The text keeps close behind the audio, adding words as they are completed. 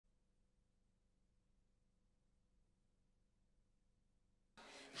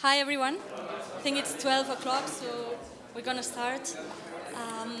Hi everyone. I think it's 12 o'clock, so we're gonna start.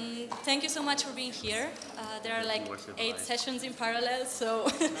 Thank you so much for being here. There are like 8 sessions in parallel, so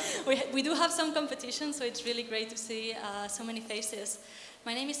we do have some competition, so it's really great to see so many faces.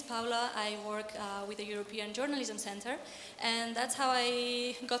 My name is Paula. I work with the European Journalism Center, and that's how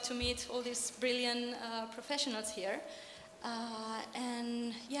I got to meet all these brilliant professionals here.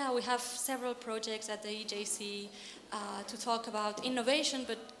 And yeah, we have several projects at the EJC to talk about innovation,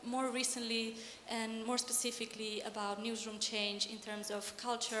 but more recently and more specifically about newsroom change in terms of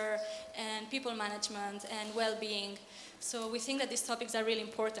culture and people management and well-being. So we think that these topics are really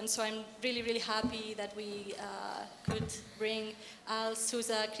important, so I'm really, really happy that we could bring Al,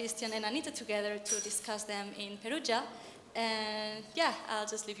 Suza, Cristian and Anita together to discuss them in Perugia. And yeah, I'll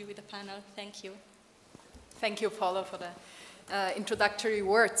just leave you with the panel. Thank you. Thank you, Paula, for the introductory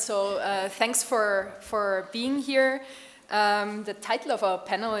words. So thanks for being here. The title of our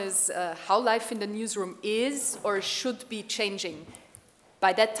panel is How Life in the Newsroom is or Should Be Changing.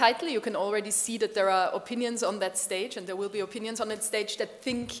 By that title, you can already see that there are opinions on that stage, and there will be opinions on that stage that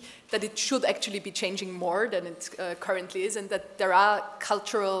think that it should actually be changing more than it currently is, and that there are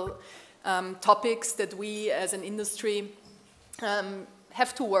cultural topics that we as an industry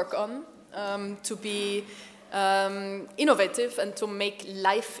have to work on to be innovative and to make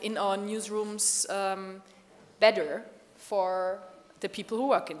life in our newsrooms better for the people who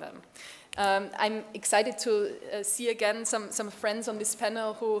work in them. I'm excited to see again some friends on this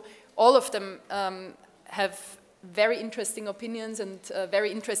panel who, all of them have very interesting opinions and very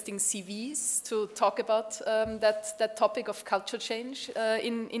interesting CVs to talk about that topic of culture change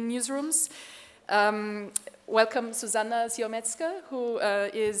in newsrooms. Welcome Zuzanna Ziomecka, who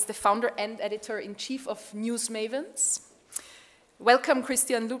is the founder and editor-in-chief of NewsMavens. Welcome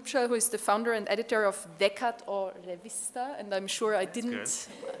Cristian Lupsa, who is the founder and editor of Decât or Revistă, and I'm sure I didn't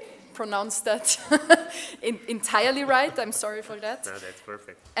pronounce that entirely right. I'm sorry for that. No, that's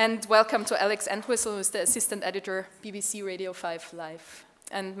perfect. And welcome to Alex Entwistle, who is the assistant editor, BBC Radio 5 Live.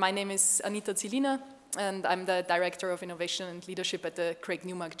 And my name is Anita Zielina, and I'm the director of innovation and leadership at the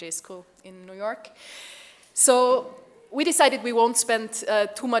Newmark J-School in New York. So we decided we won't spend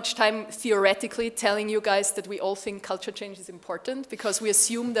too much time theoretically telling you guys that we all think culture change is important, because we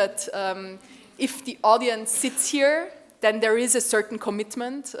assume that if the audience sits here, then there is a certain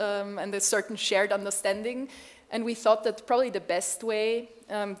commitment and a certain shared understanding. And we thought that probably the best way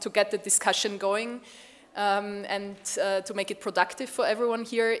to get the discussion going and to make it productive for everyone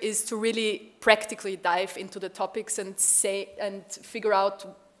here is to really practically dive into the topics and figure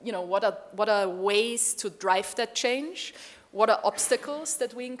out, you know, what are ways to drive that change, what are obstacles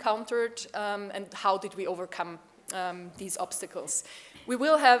that we encountered, and how did we overcome these obstacles. We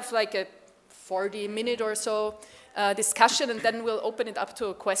will have like a 40-minute or so discussion, and then we'll open it up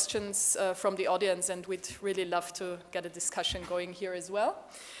to questions from the audience, and we'd really love to get a discussion going here as well.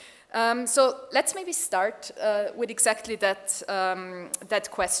 So let's maybe start with exactly that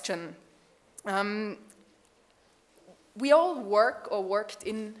question. We all work or worked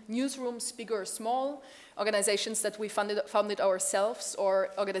in newsrooms, big or small, organizations that we founded ourselves, or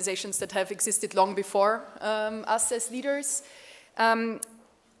organizations that have existed long before us as leaders.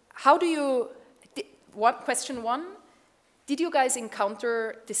 Question one, did you guys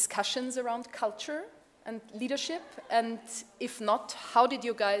encounter discussions around culture and leadership? And if not, how did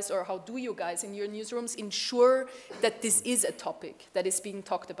you guys, or how do you guys in your newsrooms ensure that this is a topic that is being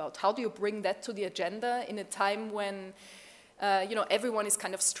talked about? How do you bring that to the agenda in a time when you know, everyone is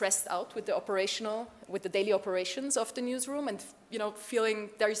kind of stressed out with the daily operations of the newsroom, and you know, feeling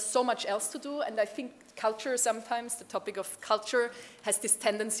there is so much else to do? And I think culture, sometimes the topic of culture has this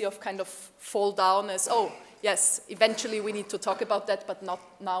tendency of kind of fall down as, oh yes, eventually we need to talk about that, but not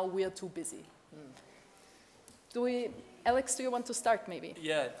now, we are too busy. Alex, do you want to start maybe?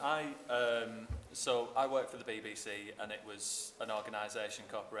 Yeah, so I work for the BBC, and it was an organisation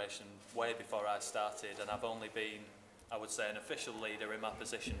corporation way before I started, and I've only been, I would say, an official leader in my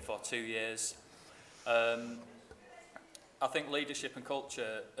position for 2 years. I think leadership and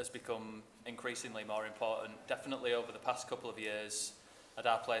culture has become increasingly more important, definitely over the past couple of years at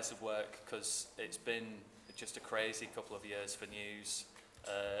our place of work, because it's been just a crazy couple of years for news.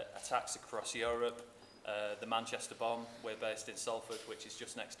 Attacks across Europe, the Manchester bomb, we're based in Salford, which is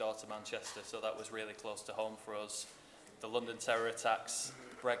just next door to Manchester, so that was really close to home for us. The London terror attacks,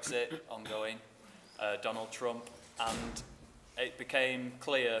 Brexit ongoing, Donald Trump, and it became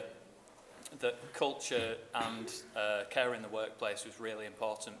clear that culture and care in the workplace was really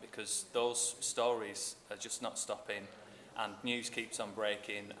important, because those stories are just not stopping and news keeps on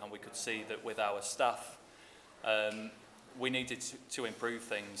breaking, and we could see that with our staff we needed to improve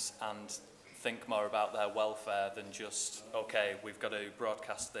things and think more about their welfare than just, okay, we've got to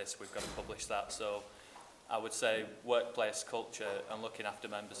broadcast this, we've got to publish that. So I would say workplace culture and looking after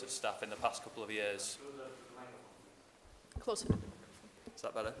members of staff in the past couple of years. Closer. Is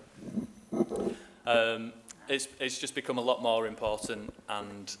that better? It's just become a lot more important,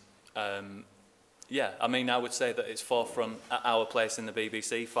 and yeah, I mean, I would say that it's forefront at our place in the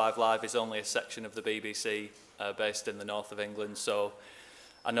BBC. 5 Live is only a section of the BBC based in the north of England, so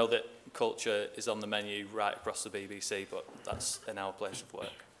I know that culture is on the menu right across the BBC, but that's in our place of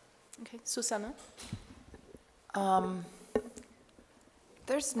work. Okay, Zuzanna?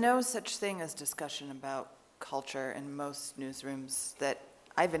 There's no such thing as discussion about culture in most newsrooms that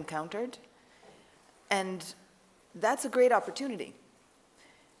I've encountered, and that's a great opportunity.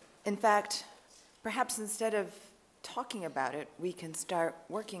 In fact, perhaps instead of talking about it, we can start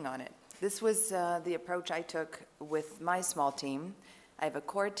working on it. This was the approach I took with my small team. I have a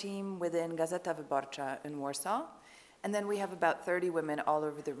core team within Gazeta Wyborcza in Warsaw, and then we have about 30 women all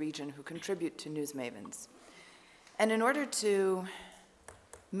over the region who contribute to NewsMavens. And in order to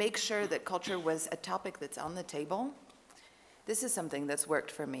make sure that culture was a topic that's on the table, this is something that's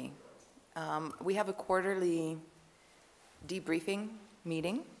worked for me. We have a quarterly debriefing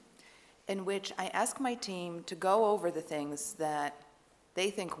meeting in which I ask my team to go over the things that they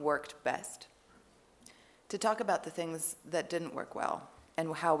think worked best, to talk about the things that didn't work well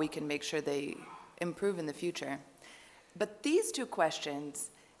and how we can make sure they improve in the future. But these 2 questions,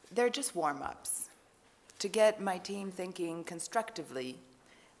 they're just warm-ups to get my team thinking constructively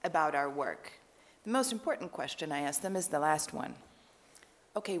about our work. The most important question I ask them is the last one.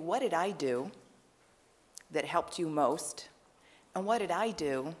 Okay, what did I do that helped you most? And what did I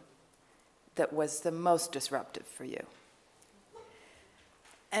do that was the most disruptive for you?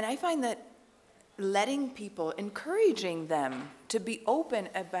 And I find that letting people, encouraging them to be open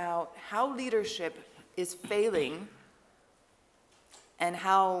about how leadership is failing and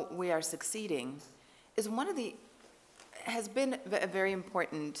how we are succeeding is has been a very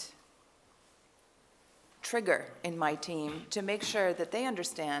important trigger in my team to make sure that they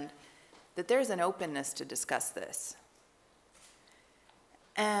understand that there's an openness to discuss this.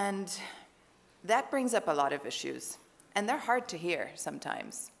 And that brings up a lot of issues, and they're hard to hear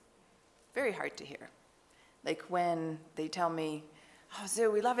sometimes, very hard to hear. Like when they tell me, oh,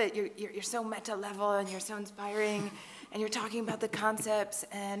 Zu, we love it, you're so meta level and you're so inspiring, and you're talking about the concepts,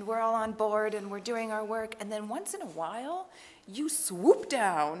 and we're all on board, and we're doing our work, and then once in a while, you swoop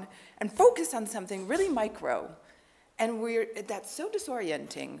down and focus on something really micro, and that's so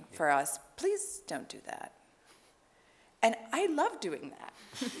disorienting for us. Please don't do that. And I love doing that.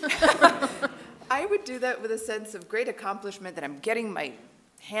 I would do that with a sense of great accomplishment, that I'm getting my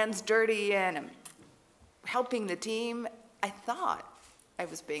hands dirty and I'm helping the team. I thought I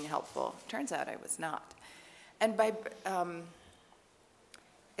was being helpful. Turns out I was not. And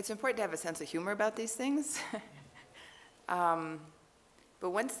it's important to have a sense of humor about these things. But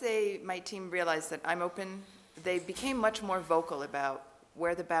once my team realized that I'm open, they became much more vocal about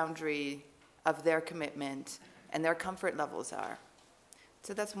where the boundary of their commitment and their comfort levels are.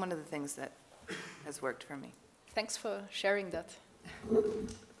 So that's one of the things that has worked for me. Thanks for sharing that.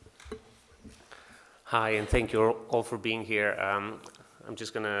 Hi, and thank you all for being here. I'm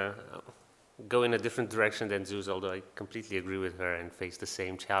just going to go in a different direction than Zuz, although I completely agree with her and face the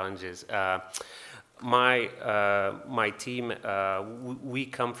same challenges. My team, we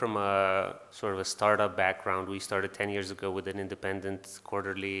come from a sort of a startup background. We started 10 years ago with an independent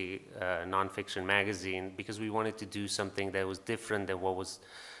quarterly nonfiction magazine because we wanted to do something that was different than what was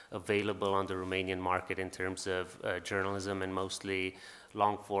available on the Romanian market in terms of journalism and mostly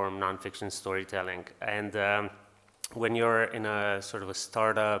long-form nonfiction storytelling. And when you're in a sort of a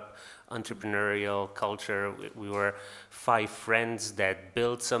startup, entrepreneurial culture, we were 5 friends that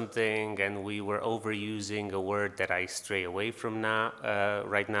built something, and we were overusing a word that I stray away from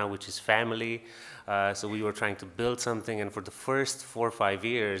right now, which is family. So we were trying to build something, and for the first 4 or 5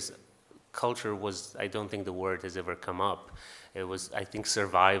 years, culture was, I don't think the word has ever come up. It was, I think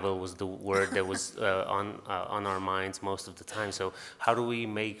survival was the word that was on our minds most of the time. So how do we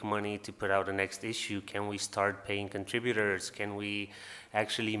make money to put out the next issue? Can we start paying contributors? Can we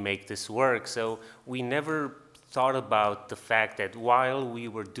actually make this work? So we never thought about the fact that while we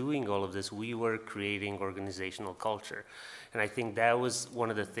were doing all of this, we were creating organizational culture. And I think that was one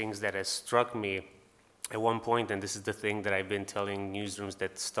of the things that has struck me at one point, and this is the thing that I've been telling newsrooms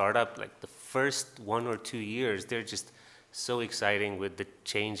that start up, like the first 1 or 2 years, they're just so exciting with the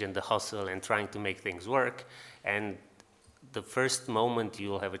change and the hustle and trying to make things work. And the first moment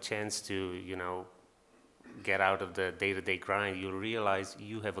you'll have a chance to, get out of the day-to-day grind, you'll realize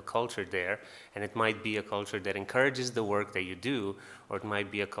you have a culture there, and it might be a culture that encourages the work that you do, or it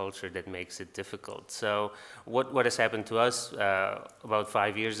might be a culture that makes it difficult. So what has happened to us about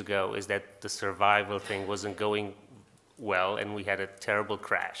 5 years ago is that the survival thing wasn't going well, and we had a terrible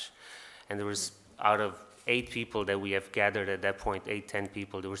crash. And there was, out of 8 people that we have gathered at that point, 8, 10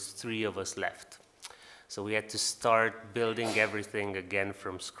 people, there was 3 of us left. So we had to start building everything again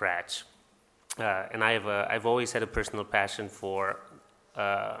from scratch. And I've always had a personal passion for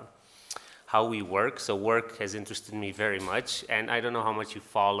how we work. So work has interested me very much. And I don't know how much you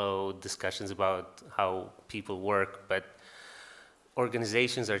follow discussions about how people work, but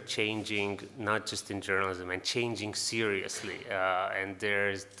organizations are changing, not just in journalism, and changing seriously. And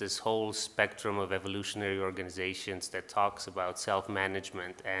there's this whole spectrum of evolutionary organizations that talks about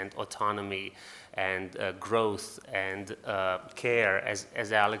self-management and autonomy and growth and care,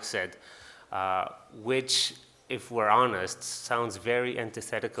 as Alex said, which, if we're honest, sounds very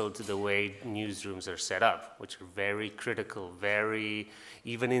antithetical to the way newsrooms are set up, which are very critical, very,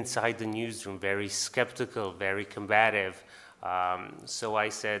 even inside the newsroom, very skeptical, very combative. So I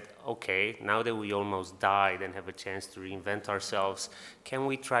said, okay, now that we almost died and have a chance to reinvent ourselves, can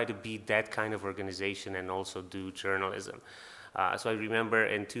we try to be that kind of organization and also do journalism? So I remember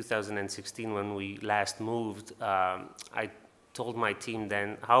in 2016 when we last moved, I told my team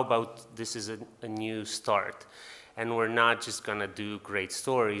then, how about this is a new start? And we're not just gonna do great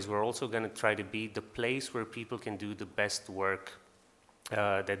stories, we're also gonna try to be the place where people can do the best work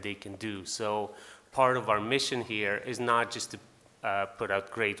that they can do. So part of our mission here is not just to put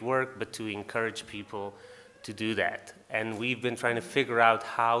out great work, but to encourage people to do that. And we've been trying to figure out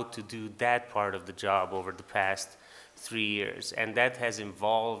how to do that part of the job over the past 3 years. And that has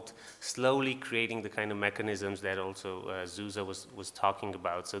involved slowly creating the kind of mechanisms that also Zuza was talking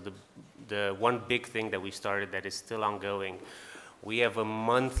about. So the one big thing that we started that is still ongoing, we have a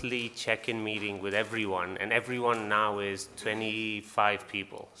monthly check-in meeting with everyone, and everyone now is 25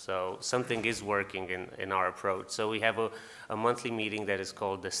 people. So something is working in our approach. So we have a monthly meeting that is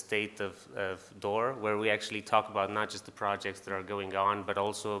called the State of Door, where we actually talk about not just the projects that are going on, but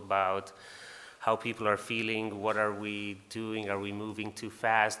also about how people are feeling, what are we doing, are we moving too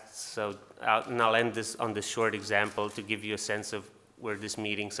fast? So, and I'll end this on this short example to give you a sense of where this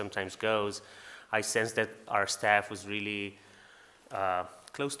meeting sometimes goes. I sensed that our staff was really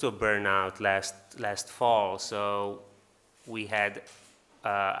close to a burnout last fall, so we had,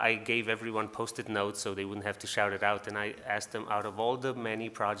 I gave everyone post-it notes so they wouldn't have to shout it out, and I asked them, out of all the many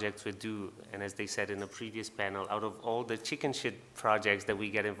projects we do, and as they said in a previous panel, out of all the chicken shit projects that we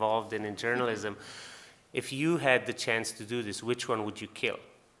get involved in journalism, if you had the chance to do this, which one would you kill?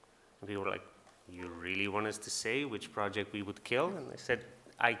 And people were like, you really want us to say which project we would kill? And I said,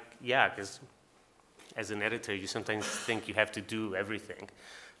 yeah, because as an editor, you sometimes think you have to do everything.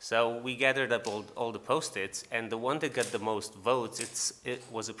 So we gathered up all the post-its, and the one that got the most votes, it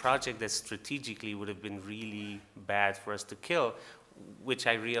was a project that strategically would have been really bad for us to kill, which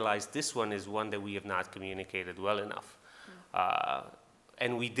I realized this one is one that we have not communicated well enough.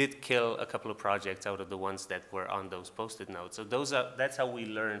 And we did kill a couple of projects out of the ones that were on those post-it notes. So that's how we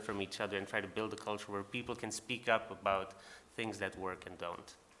learn from each other and try to build a culture where people can speak up about things that work and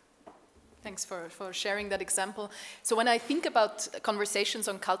don't. Thanks for sharing that example. So when I think about conversations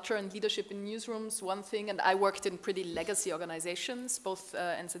on culture and leadership in newsrooms, one thing, and I worked in pretty legacy organizations, both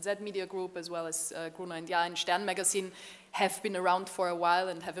NZZ Media Group as well as Gruner & Jahr and Stern Magazine have been around for a while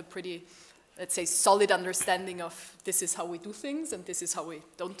and have a pretty, let's say, solid understanding of this is how we do things and this is how we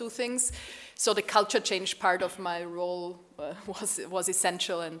don't do things. So the culture change part of my role was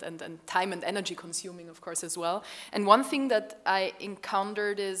essential and time and energy consuming, of course, as well. And one thing that I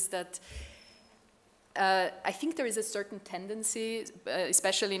encountered is that I think there is a certain tendency,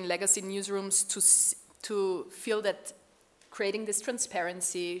 especially in legacy newsrooms, to feel that creating this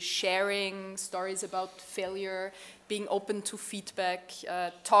transparency, sharing stories about failure, being open to feedback,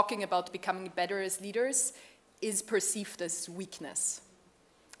 talking about becoming better as leaders is perceived as weakness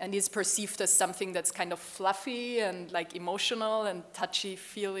and is perceived as something that's kind of fluffy and like emotional and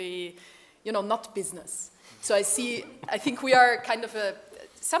touchy-feely, you know, not business. So I think we are kind of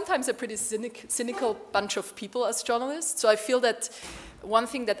sometimes a pretty cynical bunch of people as journalists. So I feel that one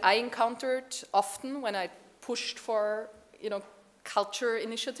thing that I encountered often when I pushed for, you know, culture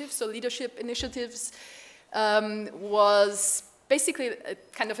initiatives, so leadership initiatives, was basically a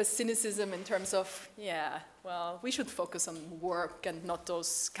kind of a cynicism in terms of, yeah, well, we should focus on work and not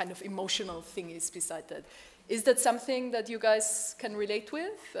those kind of emotional thingies beside that. Is that something that you guys can relate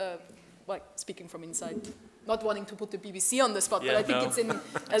with? Like, speaking from inside. Not wanting to put the BBC on the spot, yeah, but I think it's in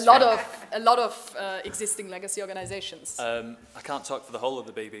a lot of a lot of existing legacy organizations. I can't talk for the whole of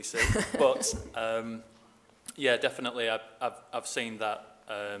the BBC, but yeah, definitely I've seen that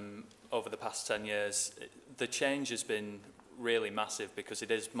over the past 10 years. The change has been really massive because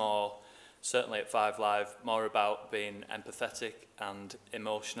it is more, certainly at Five Live, more about being empathetic and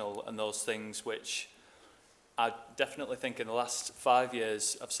emotional and those things which I definitely think in the last 5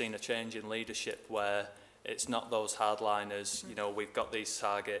 years I've seen a change in leadership where it's not those hardliners, you know, we've got these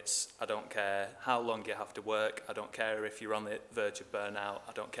targets, I don't care how long you have to work, I don't care if you're on the verge of burnout,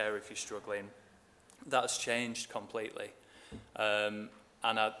 I don't care if you're struggling. That's changed completely. And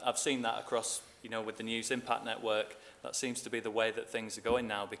I've seen that across, you know, with the News Impact Network, that seems to be the way that things are going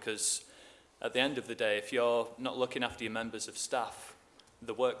now, because at the end of the day, if you're not looking after your members of staff,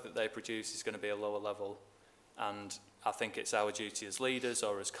 the work that they produce is going to be a lower level. And I think it's our duty as leaders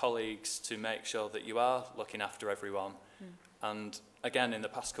or as colleagues to make sure that you are looking after everyone. And again, in the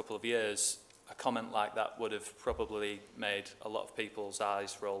past couple of years, a comment like that would have probably made a lot of people's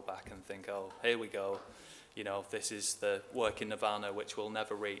eyes roll back and think, oh, here we go. You know, this is the working nirvana which we'll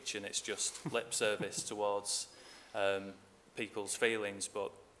never reach, and it's just lip service towards people's feelings.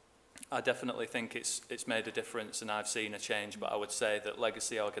 But I definitely think it's made a difference, and I've seen a change. But I would say that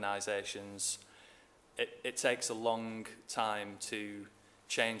legacy organisations, it takes a long time to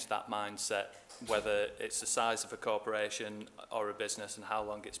change that mindset, whether it's the size of a corporation or a business and how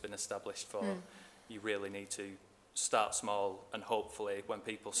long it's been established for. You really need to start small, and hopefully when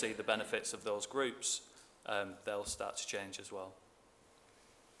people see the benefits of those groups, they'll start to change as well.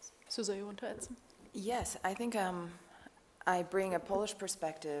 Suza, you want to add something? Yes, I think I bring a Polish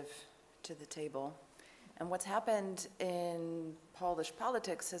perspective to the table. And what's happened in Polish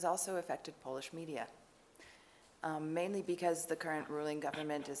politics has also affected Polish media. Mainly because the current ruling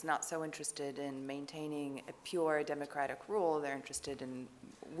government is not so interested in maintaining a pure democratic rule. They're interested in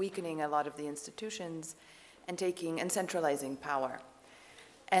weakening a lot of the institutions and centralizing power.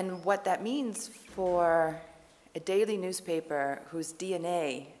 And what that means for a daily newspaper whose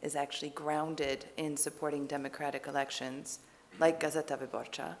DNA is actually grounded in supporting democratic elections, like Gazeta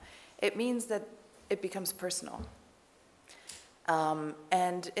Wyborcza, it means that it becomes personal.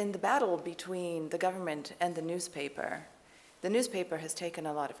 And in the battle between the government and the newspaper has taken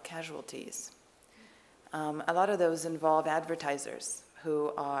a lot of casualties. A lot of those involve advertisers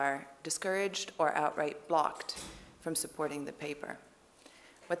who are discouraged or outright blocked from supporting the paper.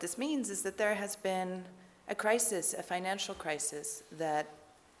 What this means is that there has been a crisis, a financial crisis, that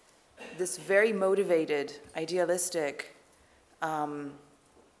this very motivated, idealistic,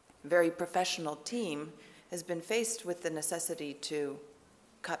 very professional team has been faced with the necessity to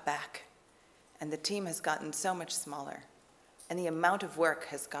cut back. And the team has gotten so much smaller, and the amount of work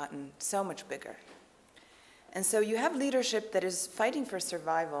has gotten so much bigger. And so you have leadership that is fighting for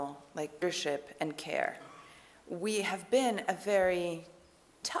survival, like leadership and care. We have been a very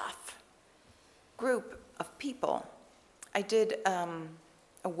tough group of people. I did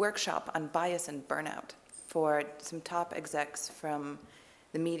a workshop on bias and burnout for some top execs from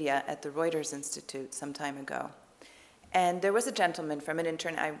the media at the Reuters Institute some time ago. And there was a gentleman from an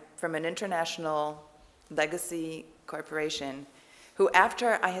international legacy corporation who,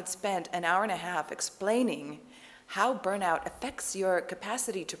 after I had spent an hour and a half explaining how burnout affects your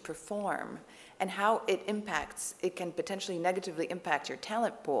capacity to perform and how it can potentially negatively impact your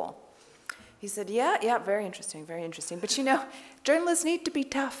talent pool, he said, yeah, very interesting, but you know, journalists need to be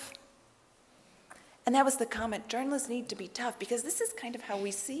tough. And that was the comment, journalists need to be tough, because this is kind of how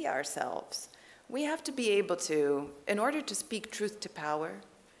we see ourselves. We have to be able to, in order to speak truth to power,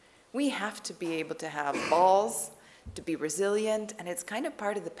 we have to be able to have balls, to be resilient, and it's kind of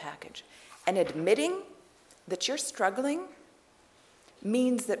part of the package. And admitting that you're struggling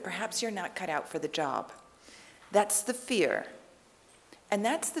means that perhaps you're not cut out for the job. That's the fear. And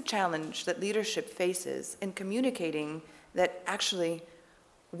that's the challenge that leadership faces in communicating that actually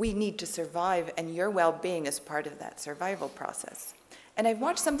we need to survive, and your well-being is part of that survival process. And I've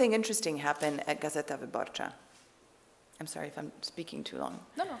watched something interesting happen at Gazeta Wyborcza. I'm sorry if I'm speaking too long.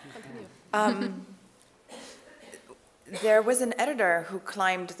 No, continue. There was an editor who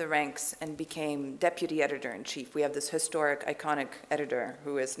climbed the ranks and became deputy editor-in-chief. We have this historic, iconic editor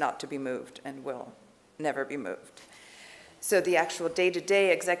who is not to be moved and will never be moved. So the actual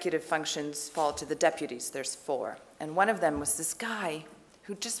day-to-day executive functions fall to the deputies. There's 4. And one of them was this guy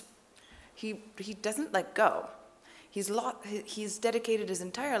who just, he doesn't let go. He's dedicated his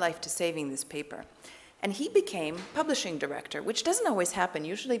entire life to saving this paper. And he became publishing director, which doesn't always happen.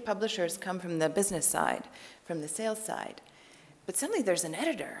 Usually publishers come from the business side, from the sales side. But suddenly there's an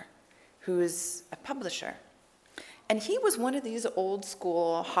editor who's a publisher. And he was one of these old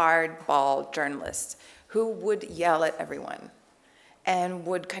school, hardball journalists who would yell at everyone and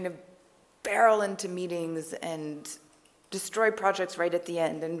would kind of barrel into meetings and destroy projects right at the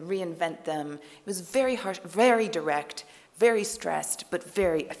end and reinvent them. It was very harsh, very direct, very stressed, but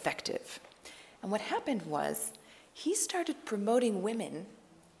very effective. And what happened was he started promoting women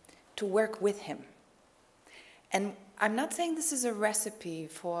to work with him. And I'm not saying this is a recipe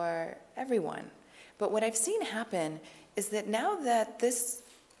for everyone, but what I've seen happen is that now that this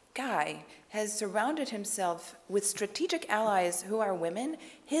guy has surrounded himself with strategic allies who are women,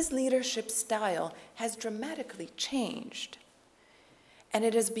 his leadership style has dramatically changed. And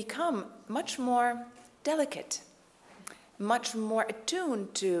it has become much more delicate, much more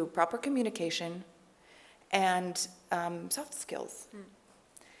attuned to proper communication and soft skills.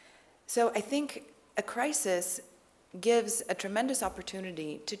 So I think a crisis gives a tremendous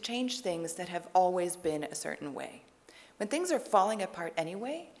opportunity to change things that have always been a certain way. When things are falling apart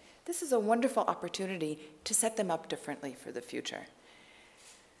anyway, this is a wonderful opportunity to set them up differently for the future.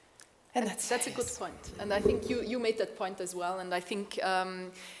 And that's a good point. And I think you made that point as well. And I think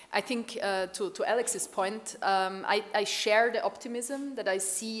to Alex's point, I share the optimism that I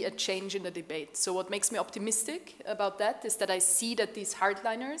see a change in the debate. So what makes me optimistic about that is that I see that these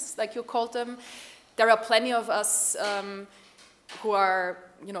hardliners, like you called them, there are plenty of us who are,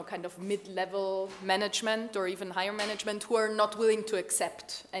 you know, kind of mid-level management or even higher management who are not willing to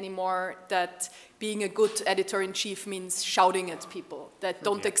accept anymore that being a good editor-in-chief means shouting at people, that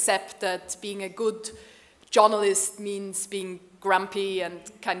don't accept that being a good journalist means being grumpy and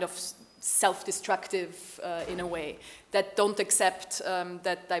kind of self-destructive in a way, that don't accept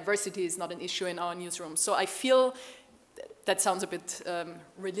that diversity is not an issue in our newsroom. So I feel that sounds a bit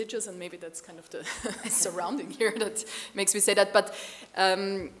religious, and maybe that's kind of the surrounding here that makes me say that. But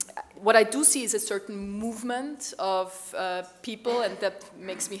what I do see is a certain movement of people, and that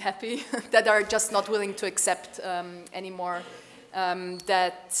makes me happy, that are just not willing to accept anymore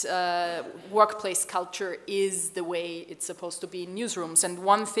that workplace culture is the way it's supposed to be in newsrooms. And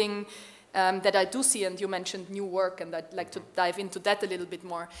one thing that I do see, and you mentioned new work, and I'd like to dive into that a little bit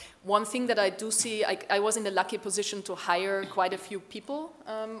more. One thing that I do see, I was in the lucky position to hire quite a few people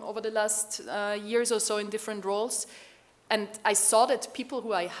over the last years or so in different roles. And I saw that people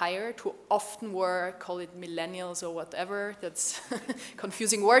who I hired, who often were, call it millennials or whatever, that's a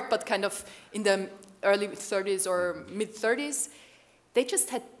confusing word, but kind of in the early 30s or mid-30s, they just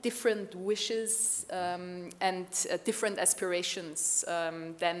had different wishes and different aspirations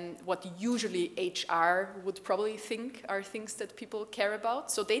than what usually HR would probably think are things that people care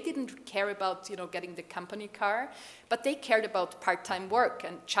about. So they didn't care about, you know, getting the company car, but they cared about part-time work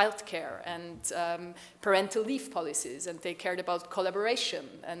and childcare and parental leave policies, and they cared about collaboration,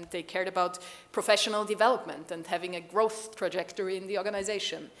 and they cared about professional development and having a growth trajectory in the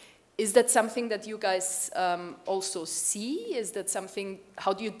organization. Is that something that you guys also see? Is that something,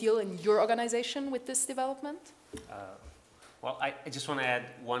 how do you deal in your organization with this development? Well, I just want to add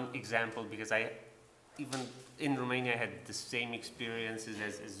one example, because even in Romania, I had the same experiences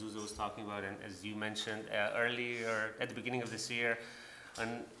as Zuzo was talking about, and as you mentioned earlier, at the beginning of this year, a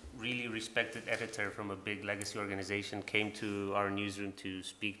really respected editor from a big legacy organization came to our newsroom to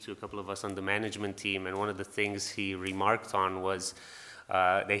speak to a couple of us on the management team, and one of the things he remarked on was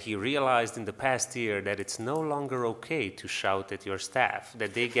that he realized in the past year that it's no longer okay to shout at your staff,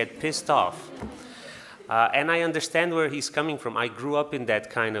 that they get pissed off. And I understand where he's coming from. I grew up in that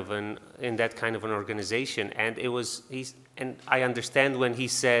kind of an organization, and and I understand when he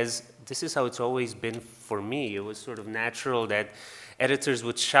says, this is how it's always been for me. It was sort of natural that editors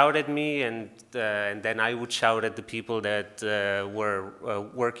would shout at me, and then I would shout at the people that were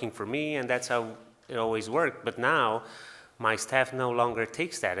working for me, and that's how it always worked. But now, my staff no longer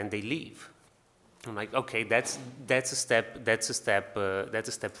takes that, and they leave. I'm like, okay, that's a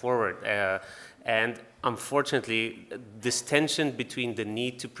step forward. And unfortunately, this tension between the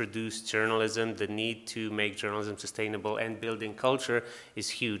need to produce journalism, the need to make journalism sustainable, and building culture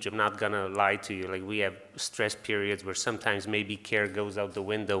is huge. I'm not gonna lie to you. Like, we have stress periods where sometimes maybe care goes out the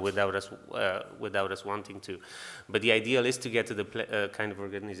window without us wanting to. But the ideal is to get to the kind of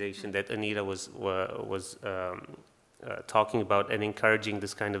organization that Anita was talking about, and encouraging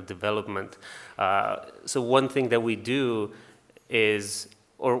this kind of development. So one thing that we do is,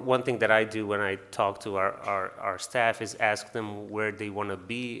 or one thing that I do when I talk to our staff, is ask them where they want to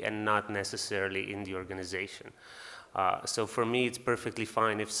be, and not necessarily in the organization. So for me, it's perfectly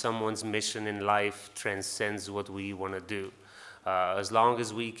fine if someone's mission in life transcends what we want to do. As long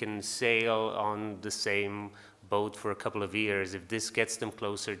as we can sail on the same boat for a couple of years, if this gets them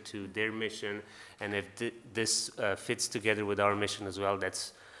closer to their mission, and if this fits together with our mission as well,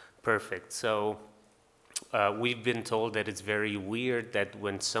 that's perfect. So we've been told that it's very weird that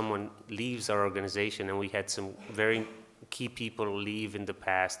when someone leaves our organization, and we had some very key people leave in the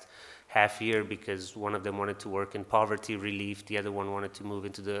past half year because one of them wanted to work in poverty relief, the other one wanted to move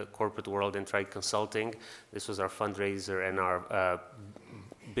into the corporate world and try consulting. This was our fundraiser and our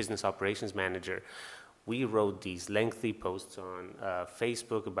business operations manager. We wrote these lengthy posts on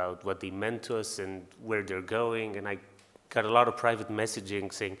Facebook about what they meant to us and where they're going, and I got a lot of private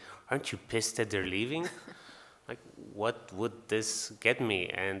messaging saying, "Aren't you pissed that they're leaving?" Like, what would this get me?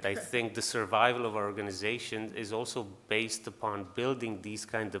 And I think the survival of our organization is also based upon building these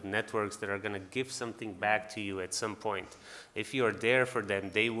kind of networks that are going to give something back to you at some point. If you are there for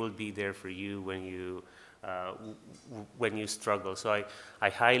them, they will be there for you when you struggle. So I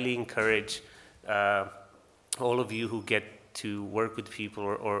highly encourage all of you who get to work with people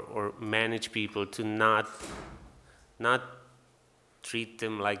or manage people to not treat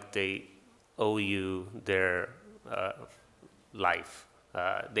them like they owe you their life.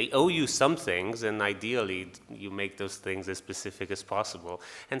 They owe you some things, and ideally you make those things as specific as possible.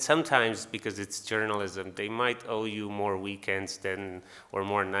 And sometimes, because it's journalism, they might owe you more weekends or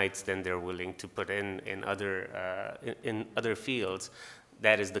more nights than they're willing to put in other fields.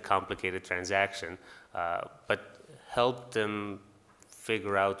 That is the complicated transaction. But help them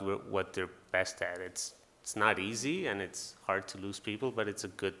figure out what they're best at. It's not easy, and it's hard to lose people, but I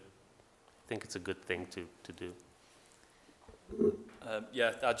think it's a good thing to do.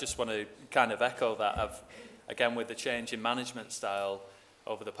 Yeah, I just want to kind of echo that. Again, with the change in management style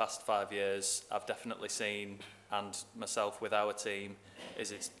over the past 5 years, I've definitely seen, and myself with our team,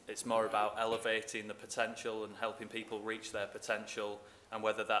 it's more about elevating the potential and helping people reach their potential, and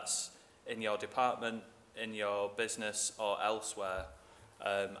whether that's in your department, in your business, or elsewhere.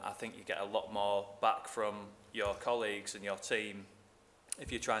 I think you get a lot more back from your colleagues and your team if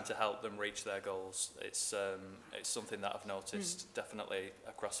you're trying to help them reach their goals. It's something that I've noticed definitely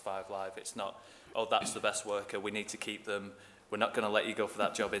across 5 Live. It's not, oh, that's the best worker, we need to keep them, we're not going to let you go for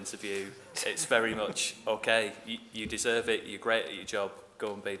that job interview. It's very much, okay, you deserve it, you're great at your job,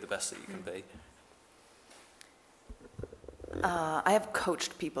 go and be the best that you can be. I have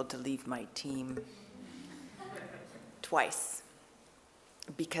coached people to leave my team twice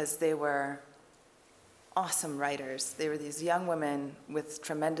because they were awesome writers. They were these young women with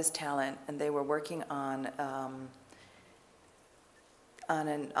tremendous talent, and they were working on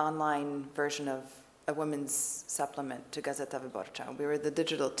an online version of a women's supplement to Gazeta Wyborcza. We were the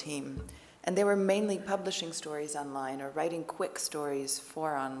digital team, and they were mainly publishing stories online or writing quick stories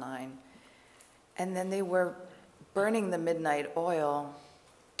for online. And then they were burning the midnight oil,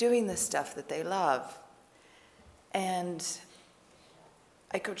 doing the stuff that they love. And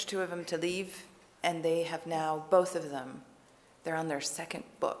I coached 2 of them to leave, and they have now, both of them, they're on their 2nd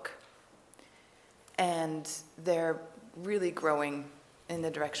book. And they're really growing in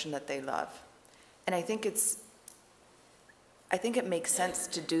the direction that they love. And I think it makes sense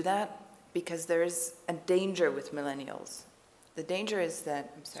to do that because there's a danger with millennials. The danger is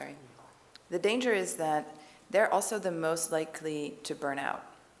that, they're also the most likely to burn out.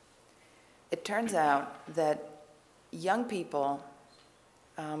 It turns out that young people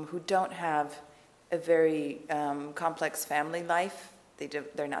who don't have a very complex family life,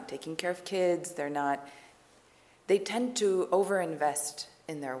 they're not taking care of kids, they tend to overinvest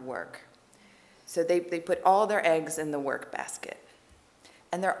in their work. So they put all their eggs in the work basket.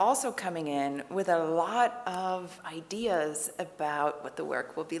 And they're also coming in with a lot of ideas about what the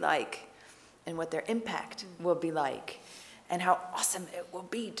work will be like and what their impact will be like and how awesome it will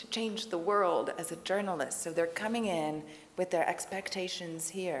be to change the world as a journalist. So they're coming in with their expectations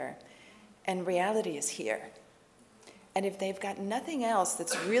here, and reality is here. And if they've got nothing else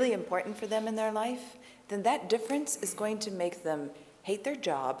that's really important for them in their life, then that difference is going to make them hate their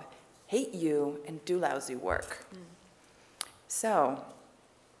job, hate you, and do lousy work. So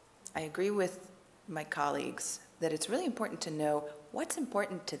I agree with my colleagues that it's really important to know what's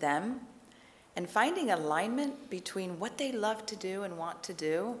important to them, and finding alignment between what they love to do and want to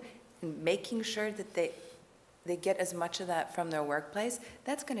do, and making sure that they get as much of that from their workplace,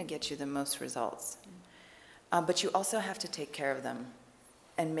 that's going to get you the most results. But you also have to take care of them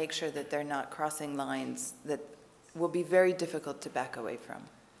and make sure that they're not crossing lines that will be very difficult to back away from.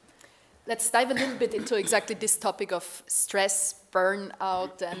 Let's dive a little bit into exactly this topic of stress,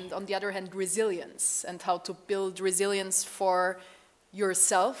 burnout, and on the other hand, resilience, and how to build resilience for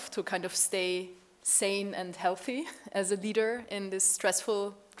yourself to kind of stay sane and healthy as a leader in this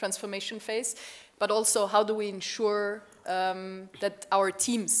stressful transformation phase. but also how do we ensure that our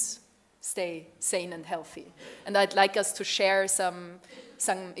teams stay sane and healthy. And I'd like us to share some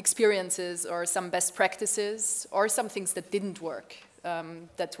experiences or some best practices or some things that didn't work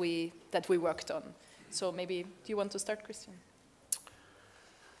that we worked on. So maybe, do you want to start, Cristian?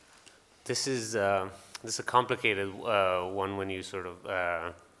 This is a complicated one when you sort of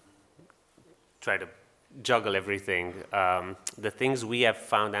try to juggle everything. The things we have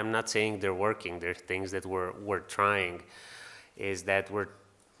found, I'm not saying they're working, they're things that we're trying, is that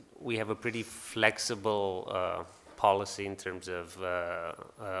we have a pretty flexible policy in terms of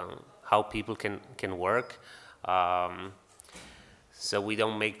how people can work. So we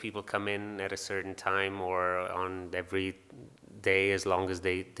don't make people come in at a certain time or on every day as long as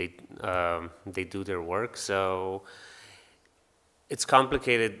they do their work. So it's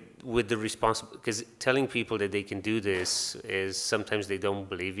complicated with the responsibility, because telling people that they can do this is sometimes they don't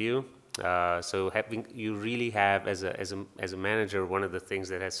believe you. So you really have, as a manager, one of the things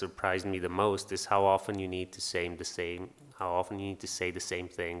that has surprised me the most is how often you need to say the same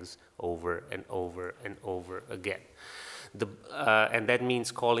things over and over and over again. And that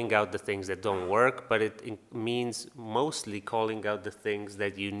means calling out the things that don't work, but it means mostly calling out the things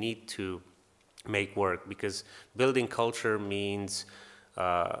that you need to make work, because building culture means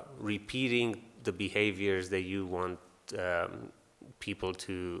repeating the behaviors that you want people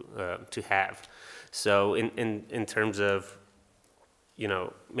to have. So in terms of,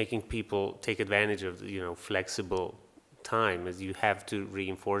 making people take advantage of, flexible time, is you have to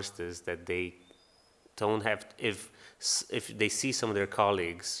reinforce this, that they don't have, if they see some of their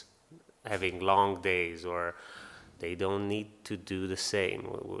colleagues having long days, or they don't need to do the same.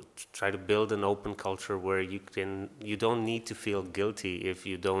 We'll try to build an open culture where you don't need to feel guilty if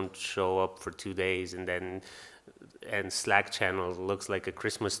you don't show up for 2 days and Slack channel looks like a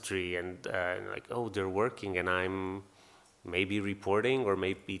Christmas tree and like, oh, they're working and I'm maybe reporting or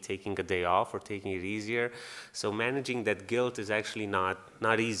maybe taking a day off or taking it easier. So managing that guilt is actually not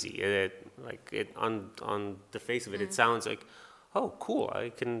easy. On the face of it, it sounds like, oh, cool, I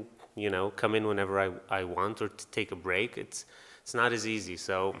can come in whenever I want or to take a break. It's not as easy.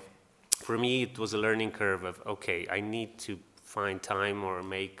 So for me, it was a learning curve of, okay, I need to find time or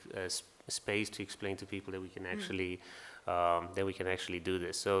make a space to explain to people that we can actually do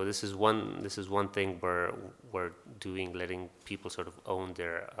this. So this is one thing we're doing, letting people sort of own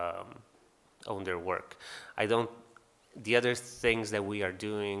their work. The other things that we are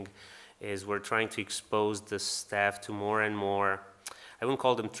doing is we're trying to expose the staff to more and more, I wouldn't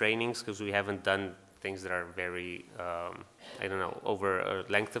call them trainings because we haven't done things that are very, over a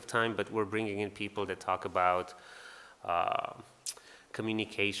length of time, but we're bringing in people that talk about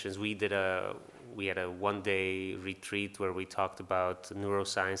communications. We had a one-day retreat where we talked about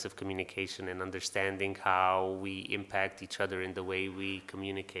neuroscience of communication and understanding how we impact each other in the way we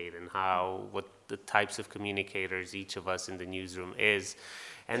communicate and what the types of communicators each of us in the newsroom is.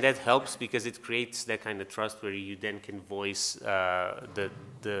 And that helps because it creates that kind of trust where you then can voice the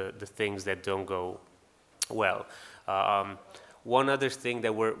things that don't go well. One other thing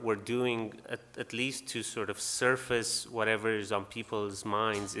that we're doing, at least to sort of surface whatever is on people's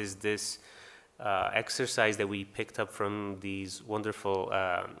minds, is this exercise that we picked up from these wonderful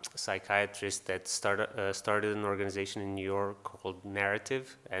psychiatrists that started an organization in New York called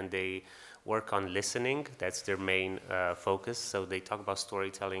Narrative, and they work on listening. That's their main focus. So they talk about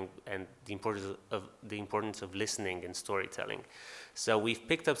storytelling and the importance of listening and storytelling. So we've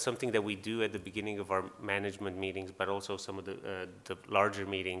picked up something that we do at the beginning of our management meetings, but also some of the larger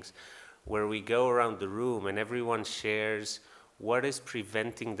meetings, where we go around the room and everyone shares what is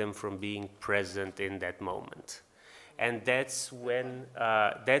preventing them from being present in that moment. And that's when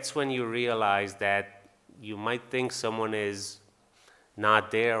you realize that you might think someone is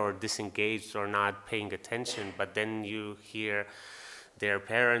not there or disengaged or not paying attention, but then you hear their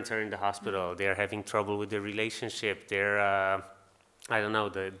parents are in the hospital, they're having trouble with their relationship, their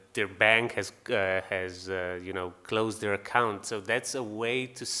bank has closed their account. So that's a way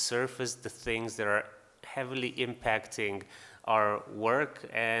to surface the things that are heavily impacting our work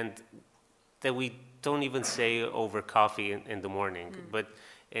and that we don't even say over coffee in the morning, but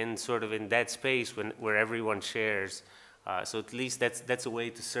in that space where everyone shares. So at least that's a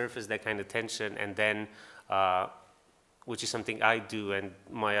way to surface that kind of tension, and then, which is something I do and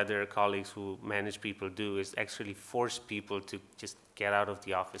my other colleagues who manage people do, is actually force people to just get out of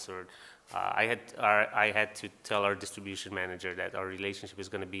the office. Or I had to tell our distribution manager that our relationship is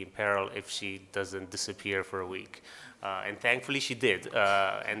going to be in peril if she doesn't disappear for a week, and thankfully she did.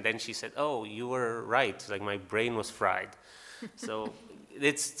 And then she said, "Oh, you were right. Like my brain was fried." So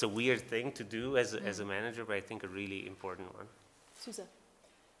it's a weird thing to do as a manager, but I think a really important one. Susan.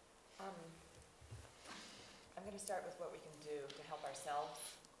 I'm going to start with what we can do to help ourselves,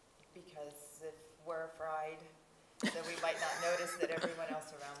 because if we're fried, then we might not notice that everyone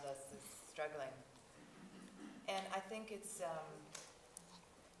else around us is struggling. And I think it's,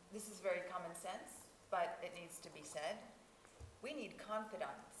 this is very common sense, but it needs to be said. We need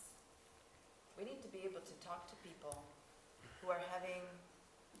confidants. We need to be able to talk to people who are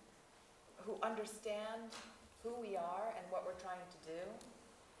who understand who we are and what we're trying to do,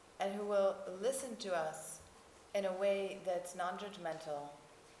 and who will listen to us in a way that's non-judgmental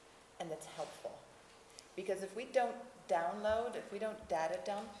and that's helpful. Because if we don't download, if we don't data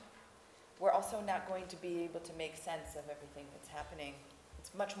dump, we're also not going to be able to make sense of everything that's happening.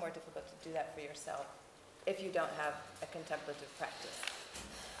 It's much more difficult to do that for yourself if you don't have a contemplative practice.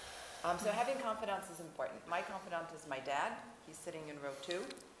 So having confidants is important. My confidant is my dad. He's sitting in row 2.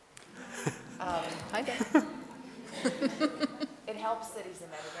 Hi, Dad. It helps that he's an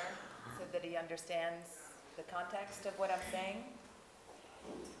editor, so that he understands the context of what I'm saying.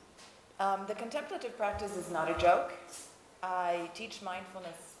 The contemplative practice is not a joke. I teach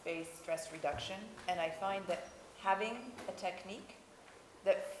mindfulness-based stress reduction, and I find that having a technique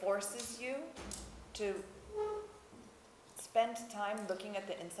that forces you to spend time looking at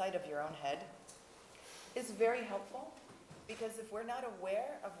the inside of your own head is very helpful, because if we're not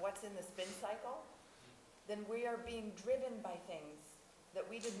aware of what's in the spin cycle, then we are being driven by things that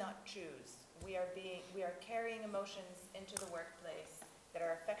we did not choose. We are carrying emotions into the workplace that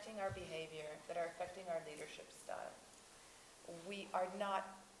are affecting our behavior, that are affecting our leadership style. We are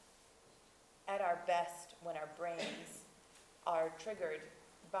not at our best when our brains are triggered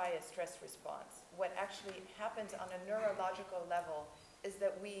by a stress response. What actually happens on a neurological level is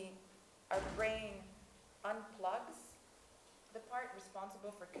that our brain unplugs the part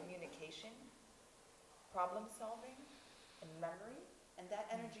responsible for communication, problem solving, and memory, and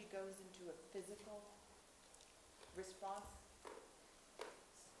that energy goes into a physical response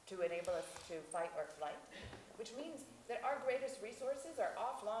to enable us to fight or flight, which means that our greatest resources are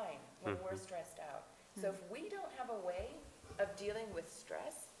offline when we're stressed out. So if we don't have a way of dealing with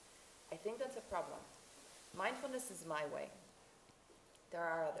stress, I think that's a problem. Mindfulness is my way. There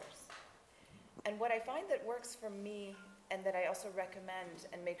are others. And what I find that works for me, and that I also recommend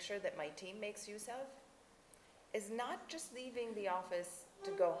and make sure that my team makes use of, is not just leaving the office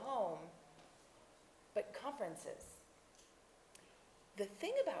to go home, but conferences. The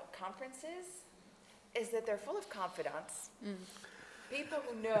thing about conferences is that they're full of confidants, people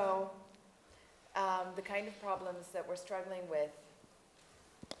who know the kind of problems that we're struggling with,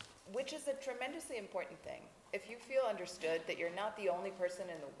 which is a tremendously important thing. If you feel understood, that you're not the only person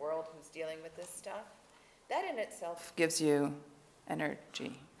in the world who's dealing with this stuff, that in itself gives you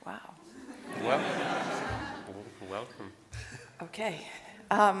energy. Wow. Welcome. Okay.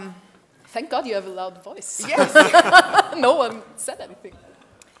 Thank God you have a loud voice. Yes. No one said anything.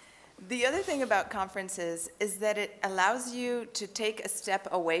 The other thing about conferences is that it allows you to take a step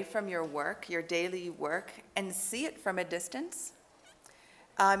away from your work, your daily work, and see it from a distance.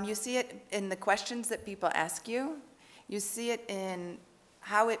 You see it in the questions that people ask you. You see it in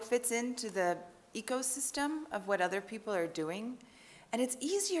how it fits into the ecosystem of what other people are doing. And it's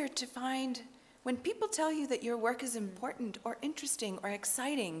easier to find when people tell you that your work is important or interesting or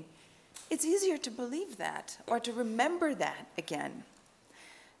exciting, it's easier to believe that or to remember that again.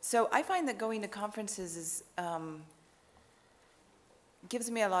 So I find that going to conferences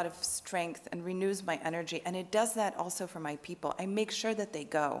gives me a lot of strength and renews my energy, and it does that also for my people. I make sure that they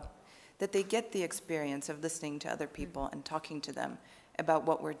go, that they get the experience of listening to other people and talking to them about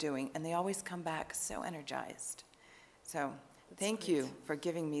what we're doing, and they always come back so energized. So thank you for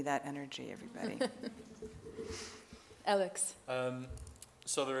giving me that energy, everybody. Alex.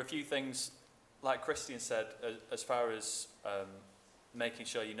 So there are a few things, like Cristian said, as far as making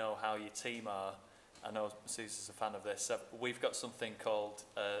sure you know how your team are. I know Susan's a fan of this. We've got something called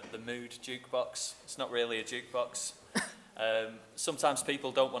the mood jukebox. It's not really a jukebox. Sometimes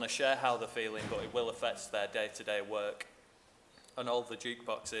people don't want to share how they're feeling, but it will affect their day-to-day work. And all the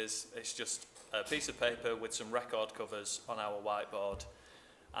jukebox is, it's just a piece of paper with some record covers on our whiteboard.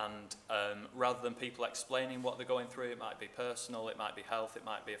 And rather than people explaining what they're going through, it might be personal, it might be health, it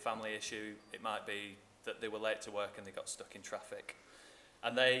might be a family issue, it might be that they were late to work and they got stuck in traffic.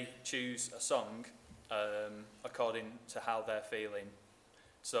 And they choose a song according to how they're feeling.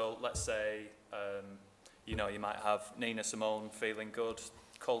 So let's say, you know, you might have Nina Simone, Feeling Good,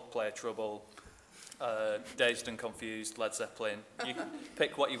 Coldplay, Trouble, Dazed and Confused, Led Zeppelin. You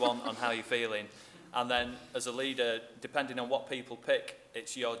pick what you want on how you're feeling. And then as a leader, depending on what people pick,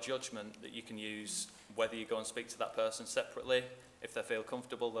 it's your judgment that you can use, whether you go and speak to that person separately. If they feel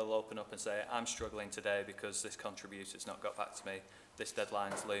comfortable, they'll open up and say, I'm struggling today because this contributor's not got back to me, this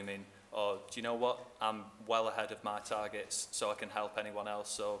deadline's looming, or do you know what, I'm well ahead of my targets so I can help anyone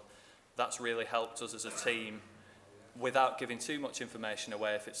else. So that's really helped us as a team without giving too much information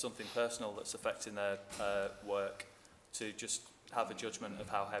away if it's something personal that's affecting their work, to just have a judgment of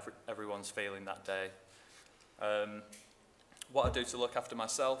how everyone's feeling that day. What I do to look after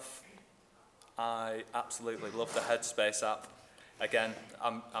myself, I absolutely love the Headspace app. Again,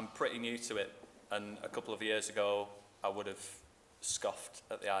 I'm pretty new to it, and a couple of years ago I would have scoffed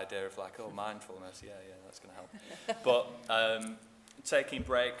at the idea of like, oh, mindfulness, yeah, that's going to help. But taking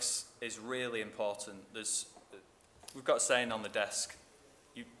breaks is really important. We've got a saying on the desk,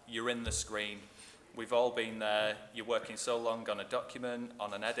 you're in the screen. We've all been there. You're working so long on a document,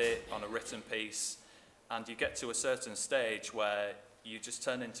 on an edit, on a written piece, and you get to a certain stage where you just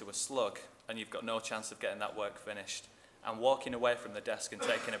turn into a slug and you've got no chance of getting that work finished. And walking away from the desk and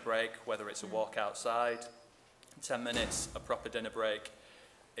taking a break, whether it's a walk outside, 10 minutes, a proper dinner break,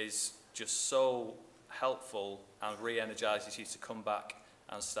 is just so helpful and re-energizes you to come back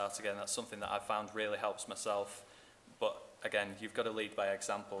and start again. That's something that I found really helps myself. But again, you've got to lead by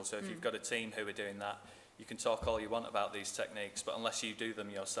example. So if you've got a team who are doing that, you can talk all you want about these techniques, but unless you do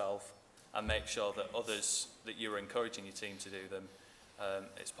them yourself and make sure that others, that you're encouraging your team to do them,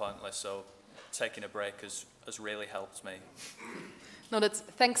 it's pointless. So taking a break has really helped me. No,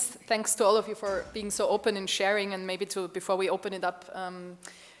 thanks to all of you for being so open and sharing, and maybe before we open it up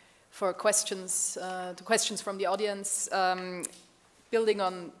for questions, to questions from the audience, building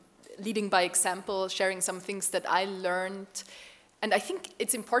on leading by example, sharing some things that I learned. And I think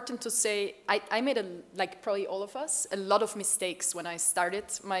it's important to say, I made, like probably all of us, a lot of mistakes when I started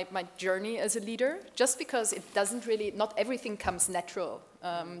my journey as a leader, just because it doesn't really, not everything comes natural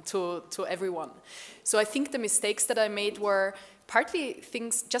to everyone. So I think the mistakes that I made were partly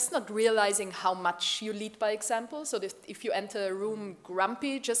things, just not realizing how much you lead by example. So if you enter a room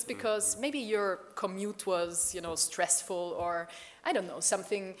grumpy just because maybe your commute was, stressful, or I don't know,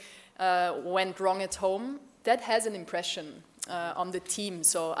 something went wrong at home, that has an impression on the team.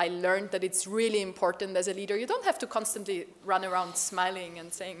 So I learned that it's really important as a leader. You don't have to constantly run around smiling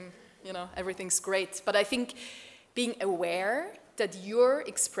and saying, everything's great. But I think being aware that your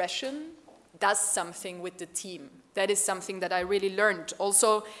expression does something with the team. That is something that I really learned.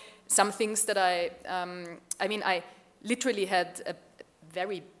 Also, some things that I literally had a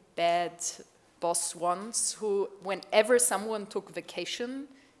very bad boss once who, whenever someone took vacation,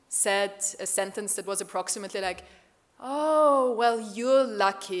 said a sentence that was approximately like, oh, well, you're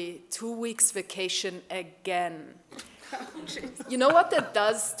lucky, 2 weeks vacation again. You know what that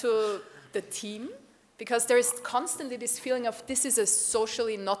does to the team? Because there is constantly this feeling of this is a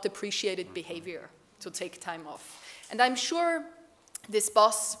socially not appreciated behavior to take time off. And I'm sure this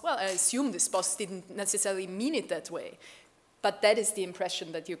boss, well, I assume this boss didn't necessarily mean it that way, but that is the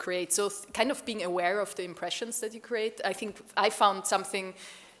impression that you create. So kind of being aware of the impressions that you create, I think I found something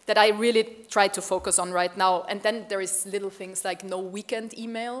that I really try to focus on right now. And then there is little things like no weekend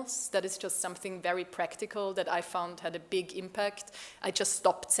emails. That is just something very practical that I found had a big impact. I just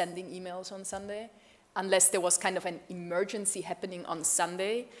stopped sending emails on Sunday, unless there was kind of an emergency happening on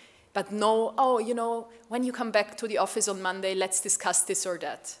Sunday. But no, when you come back to the office on Monday, let's discuss this or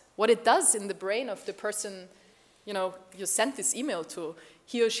that. What it does in the brain of the person, you sent this email to,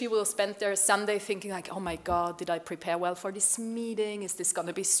 he or she will spend their Sunday thinking like, oh my God, did I prepare well for this meeting? Is this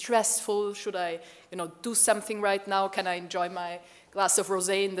gonna be stressful? Should I, do something right now? Can I enjoy my glass of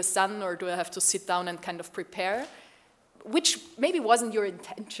rosé in the sun, or do I have to sit down and kind of prepare? Which maybe wasn't your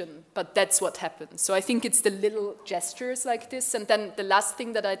intention, but that's what happened. So I think it's the little gestures like this. And then the last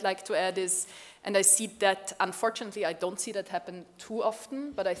thing that I'd like to add is, and I see that, unfortunately, I don't see that happen too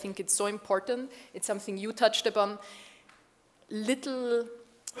often, but I think it's so important. It's something you touched upon. Little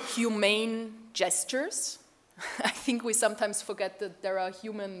humane gestures. I think we sometimes forget that there are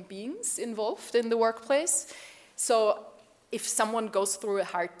human beings involved in the workplace. So if someone goes through a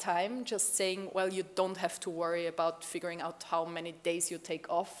hard time, just saying, well, you don't have to worry about figuring out how many days you take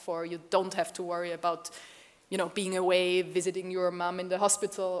off, or you don't have to worry about, being away, visiting your mom in the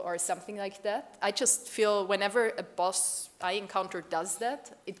hospital or something like that. I just feel whenever a boss I encounter does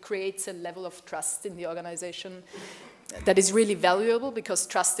that, it creates a level of trust in the organization that is really valuable, because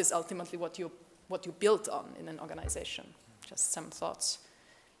trust is ultimately what you build on in an organization. Just some thoughts.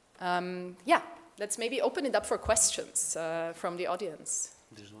 Yeah. Let's maybe open it up for questions from the audience.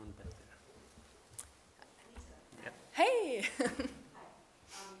 There's one back there. Hey! Thank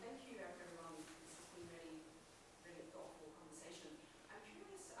you everyone. This has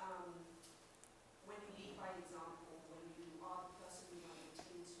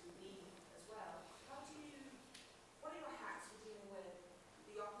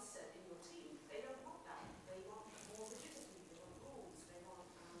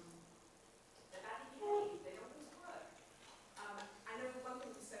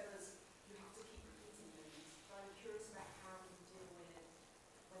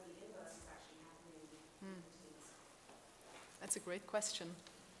a great question.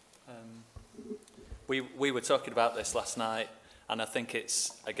 We were talking about this last night, and I think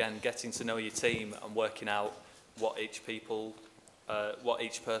it's, again, getting to know your team and working out what each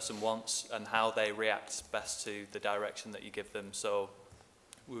person wants and how they react best to the direction that you give them. So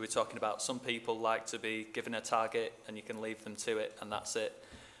we were talking about some people like to be given a target and you can leave them to it and that's it.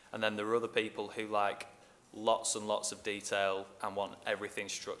 And then there are other people who like lots and lots of detail and want everything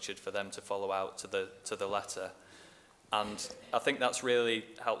structured for them to follow out to the letter. And I think that's really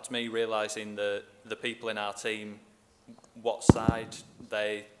helped me realising the people in our team, what side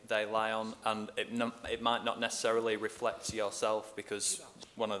they lie on, and it might not necessarily reflect yourself, because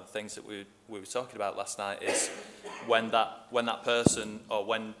one of the things that we were talking about last night is when that person or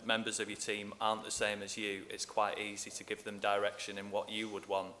when members of your team aren't the same as you, it's quite easy to give them direction in what you would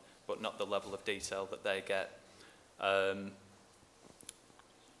want, but not the level of detail that they get.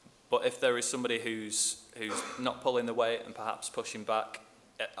 But if there is somebody who's not pulling the weight and perhaps pushing back,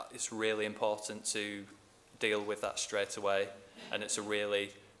 it's really important to deal with that straight away, and it's a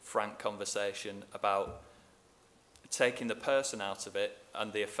really frank conversation about taking the person out of it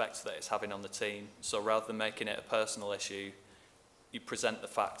and the effect that it's having on the team. So rather than making it a personal issue, you present the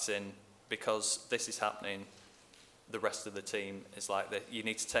facts in, because this is happening, the rest of the team is like that. You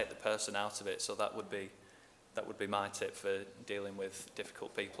need to take the person out of it. So that would be my tip for dealing with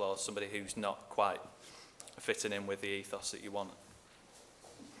difficult people or somebody who's not quite fitting in with the ethos that you want.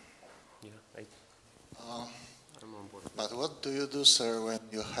 Yeah, I'm on board. But what do you do, sir, when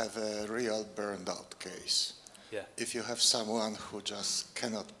you have a real burned out case? Yeah. If you have someone who just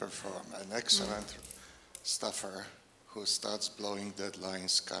cannot perform, an excellent staffer who starts blowing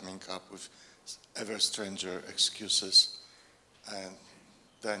deadlines, coming up with ever stranger excuses, and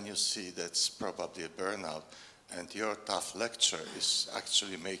then you see that's probably a burnout, and your tough lecture is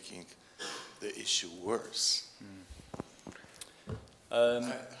actually making the issue worse.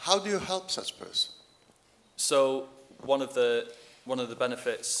 How do you help such person? So one of the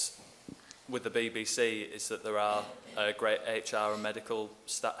benefits with the BBC is that there are great HR and medical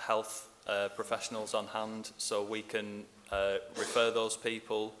health professionals on hand, so we can refer those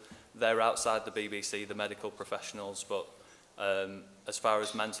people. They're outside the BBC, the medical professionals, but as far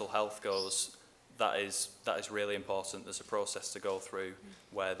as mental health goes, that is really important. There's a process to go through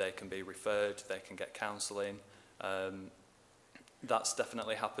where they can be referred, they can get counselling. That's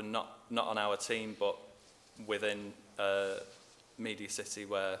definitely happened, not on our team, but within Media City,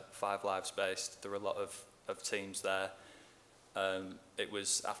 where Five Live's based. There are a lot of teams there. It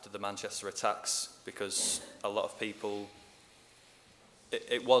was after the Manchester attacks, because a lot of people,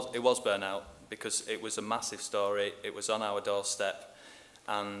 it was burnout, because it was a massive story, it was on our doorstep,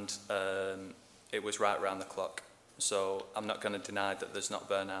 and it was right around the clock. So I'm not going to deny that there's not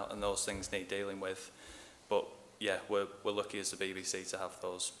burnout, and those things need dealing with. But yeah, we're lucky as the BBC to have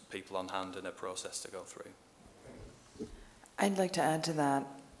those people on hand and a process to go through. I'd like to add to that,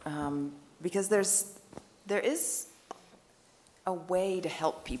 because there is a way to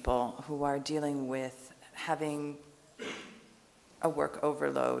help people who are dealing with having a work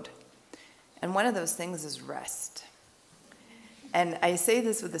overload. And one of those things is rest. And I say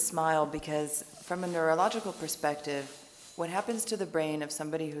this with a smile because from a neurological perspective, what happens to the brain of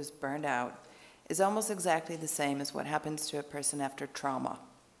somebody who's burned out is almost exactly the same as what happens to a person after trauma.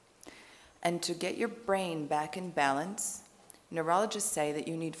 And to get your brain back in balance, neurologists say that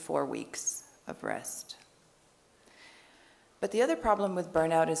you need 4 weeks of rest. But the other problem with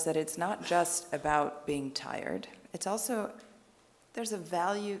burnout is that it's not just about being tired. It's also, there's a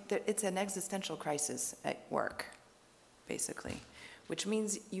value, it's an existential crisis at work, basically, which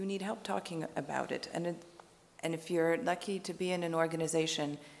means you need help talking about it. And if you're lucky to be in an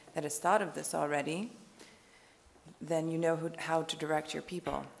organization that has thought of this already, then you know how to direct your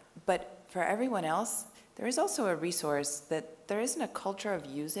people. But for everyone else, there is also a resource that there isn't a culture of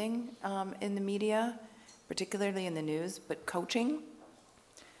using in the media, particularly in the news, but coaching.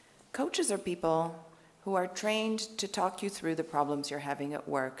 Coaches are people who are trained to talk you through the problems you're having at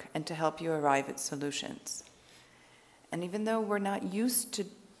work and to help you arrive at solutions. And even though we're not used to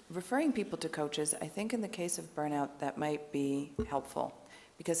referring people to coaches, I think in the case of burnout that might be helpful,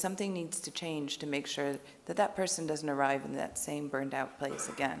 because something needs to change to make sure that that person doesn't arrive in that same burned out place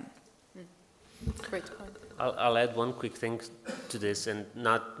again. Great point. I'll add one quick thing to this, and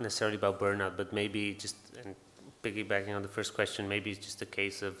not necessarily about burnout, but maybe just, and piggybacking on the first question, maybe it's just a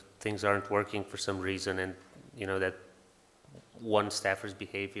case of things aren't working for some reason, and you know that one staffer's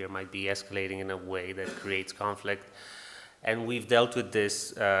behavior might be escalating in a way that creates conflict. And we've dealt with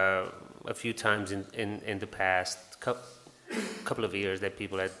this a few times in the past couple of years, that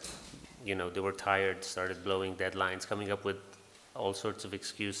people had, you know, they were tired, started blowing deadlines, coming up with all sorts of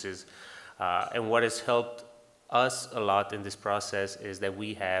excuses. And what has helped us a lot in this process is that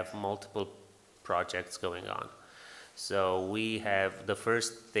we have multiple projects going on. So we have, the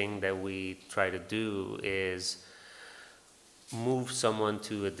first thing that we try to do is move someone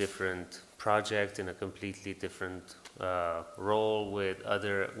to a different project in a completely different role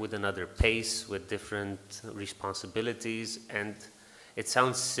with another pace, with different responsibilities. And it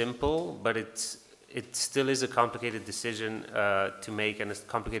sounds simple, but it still is a complicated decision to make, and a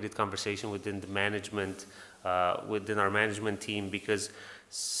complicated conversation within the management, within our management team, because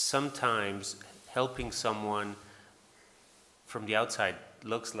sometimes helping someone from the outside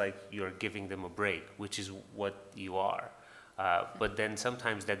looks like you're giving them a break, which is what you are. But then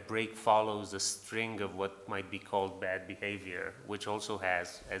sometimes that break follows a string of what might be called bad behavior, which also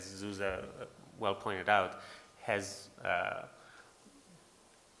has, as Zuza well pointed out, does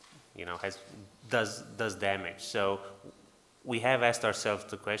damage. So we have asked ourselves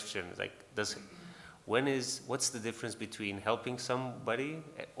the question, like, what's the difference between helping somebody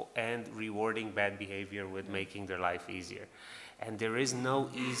and rewarding bad behavior with making their life easier? And there is no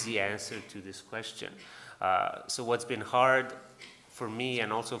easy answer to this question. So what's been hard for me,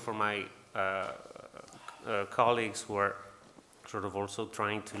 and also for my colleagues who are sort of also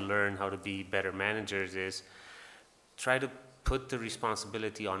trying to learn how to be better managers, is try to put the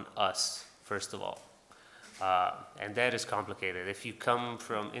responsibility on us, first of all. And that is complicated. If you come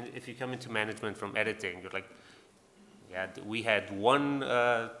into management from editing, you're like, yeah, we had one,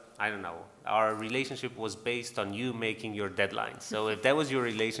 I don't know, our relationship was based on you making your deadlines. So if that was your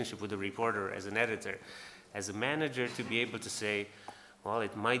relationship with the reporter as an editor, as a manager, to be able to say, well,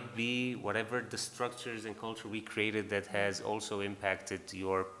 it might be whatever the structures and culture we created that has also impacted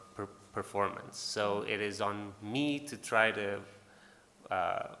your performance. So it is on me to try to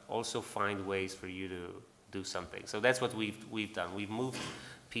also find ways for you to do something. So that's what we've done. We've moved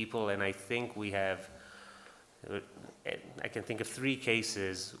people, and I think we have, I can think of 3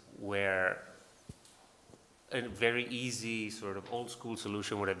 cases where a very easy sort of old school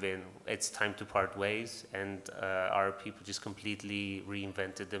solution would have been, it's time to part ways, and our people just completely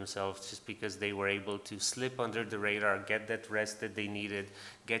reinvented themselves just because they were able to slip under the radar, get that rest that they needed,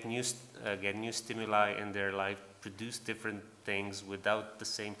 get new stimuli in their life, produce different things without the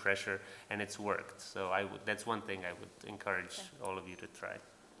same pressure, and it's worked. So that's one thing I would encourage all of you to try.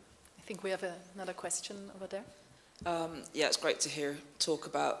 I think we have another question over there. Yeah, it's great to hear talk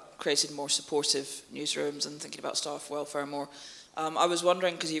about creating more supportive newsrooms and thinking about staff welfare more. I was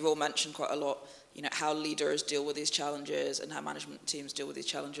wondering, because you've all mentioned quite a lot, how leaders deal with these challenges and how management teams deal with these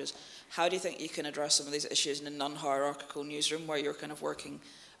challenges. How do you think you can address some of these issues in a non-hierarchical newsroom where you're kind of working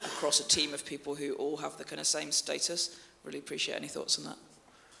across a team of people who all have the kind of same status? Really appreciate any thoughts on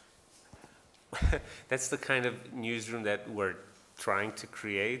that. That's the kind of newsroom that we're trying to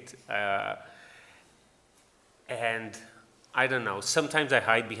create. And I don't know, sometimes I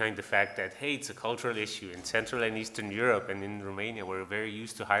hide behind the fact that, hey, it's a cultural issue. In Central and Eastern Europe and in Romania, we're very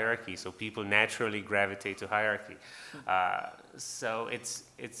used to hierarchy, so people naturally gravitate to hierarchy. So it's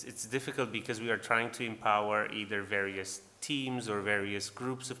difficult because we are trying to empower either various teams or various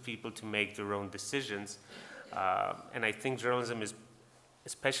groups of people to make their own decisions. And I think journalism is,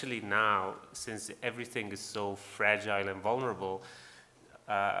 especially now, since everything is so fragile and vulnerable,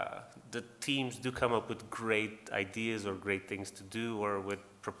 the teams do come up with great ideas or great things to do or with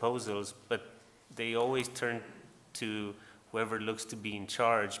proposals, but they always turn to whoever looks to be in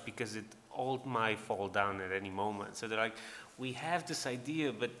charge because it all might fall down at any moment. So they're like, we have this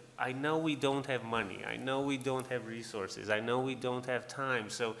idea, but I know we don't have money. I know we don't have resources. I know we don't have time.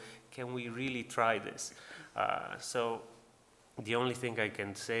 So can we really try this? So the only thing I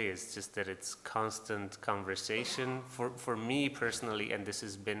can say is just that it's constant conversation. For me personally, and this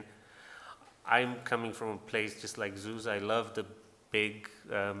has been, I'm coming from a place just like Zuz. I love the big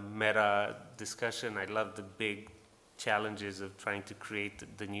meta discussion. I love the big challenges of trying to create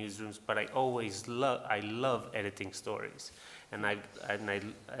the newsrooms. But I always love editing stories, and I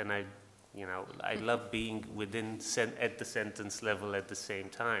love being at the sentence level at the same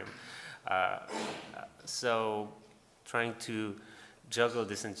time. So trying to juggle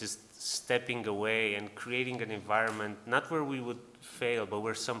this and just stepping away and creating an environment, not where we would fail, but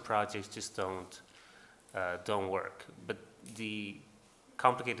where some projects just don't work. But the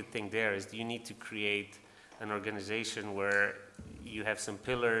complicated thing there is you need to create an organization where you have some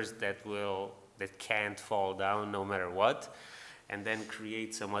pillars that can't fall down no matter what, and then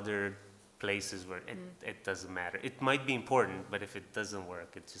create some other places where it doesn't matter. It might be important, but if it doesn't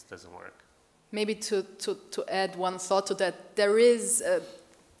work, it just doesn't work. Maybe to add one thought to that, there is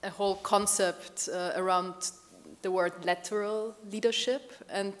a whole concept around the word lateral leadership.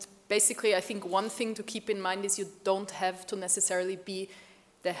 And basically, I think one thing to keep in mind is you don't have to necessarily be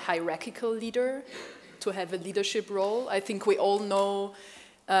the hierarchical leader to have a leadership role. I think we all know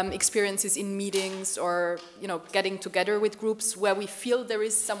experiences in meetings or getting together with groups where we feel there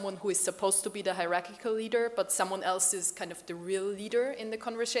is someone who is supposed to be the hierarchical leader, but someone else is kind of the real leader in the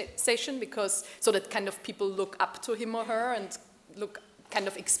conversation, because so that kind of people look up to him or her and kind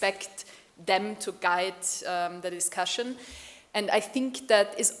of expect them to guide the discussion. And I think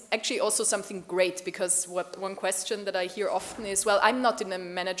that is actually also something great, because one question that I hear often is, well, I'm not in a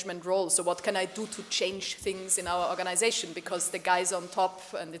management role, so what can I do to change things in our organization? Because the guys on top,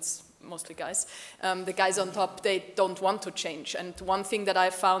 and it's mostly guys, the guys on top, they don't want to change. And one thing that I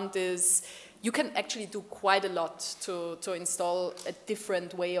found is you can actually do quite a lot to install a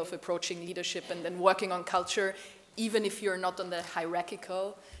different way of approaching leadership and then working on culture, even if you're not on the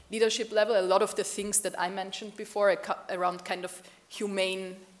hierarchical leadership level. A lot of the things that I mentioned before around kind of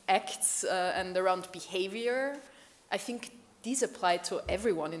humane acts and around behavior, I think these apply to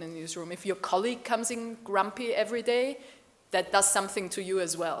everyone in a newsroom. If your colleague comes in grumpy every day, that does something to you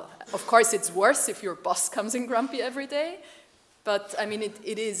as well. Of course, it's worse if your boss comes in grumpy every day, but I mean,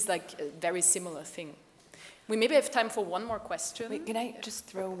 it is like a very similar thing. We maybe have time for one more question. Wait, can I just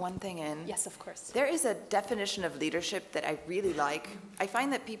throw one thing in? Yes, of course. There is a definition of leadership that I really like. I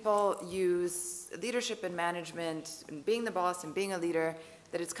find that people use leadership and management, and being the boss and being a leader,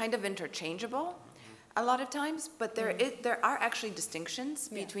 that it's kind of interchangeable a lot of times, but there are actually distinctions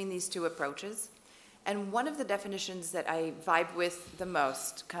between these two approaches. And one of the definitions that I vibe with the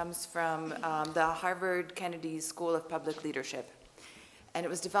most comes from the Harvard Kennedy School of Public Leadership. And it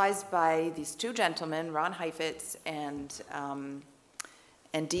was devised by these two gentlemen, Ron Heifetz and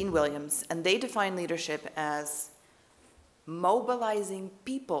Dean Williams, and they define leadership as mobilizing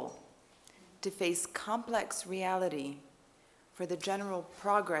people to face complex reality for the general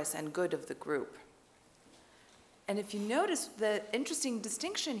progress and good of the group. And if you notice, the interesting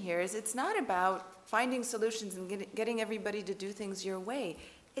distinction here is it's not about finding solutions and getting everybody to do things your way.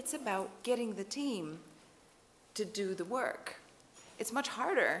 It's about getting the team to do the work. It's much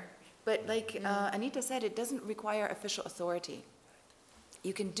harder, but like Anita said, it doesn't require official authority.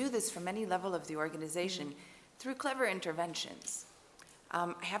 You can do this from any level of the organization through clever interventions.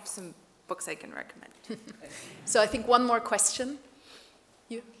 I have some books I can recommend. So I think one more question.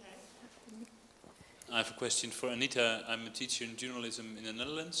 You? I have a question for Anita. I'm a teacher in journalism in the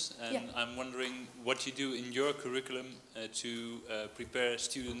Netherlands, and I'm wondering what you do in your curriculum to prepare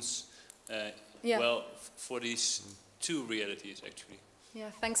students well for these two realities, actually. Yeah,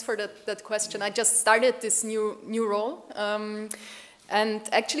 thanks for that question. I just started this new role, and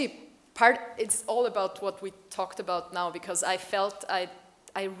actually it's all about what we talked about now, because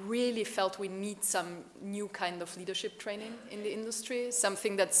I really felt we need some new kind of leadership training in the industry,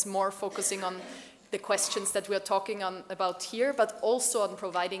 something that's more focusing on the questions that we're talking about here, but also on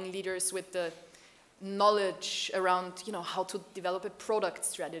providing leaders with the knowledge around, how to develop a product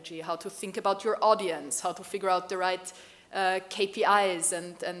strategy, how to think about your audience, how to figure out the right KPIs,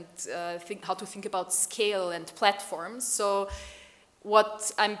 and how to think about scale and platforms. So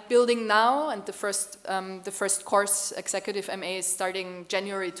what I'm building now, and the first course, Executive MA, is starting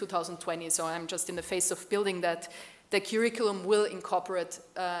January 2020, so I'm just in the phase of building that. The curriculum will incorporate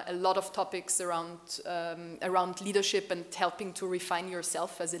a lot of topics around leadership and helping to refine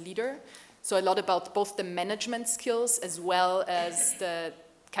yourself as a leader. So a lot about both the management skills as well as the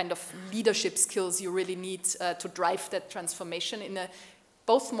kind of leadership skills you really need to drive that transformation in a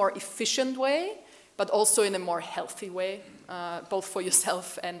both more efficient way, but also in a more healthy way, both for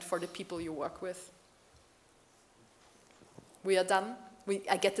yourself and for the people you work with. We are done.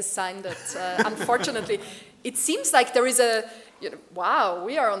 I get the sign that unfortunately, it seems like there is wow,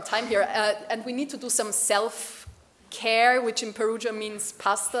 we are on time here, and we need to do some self-care, which in Perugia means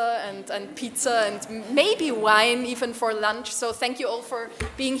pasta and pizza and maybe wine even for lunch. So thank you all for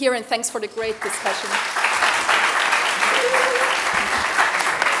being here, and thanks for the great discussion.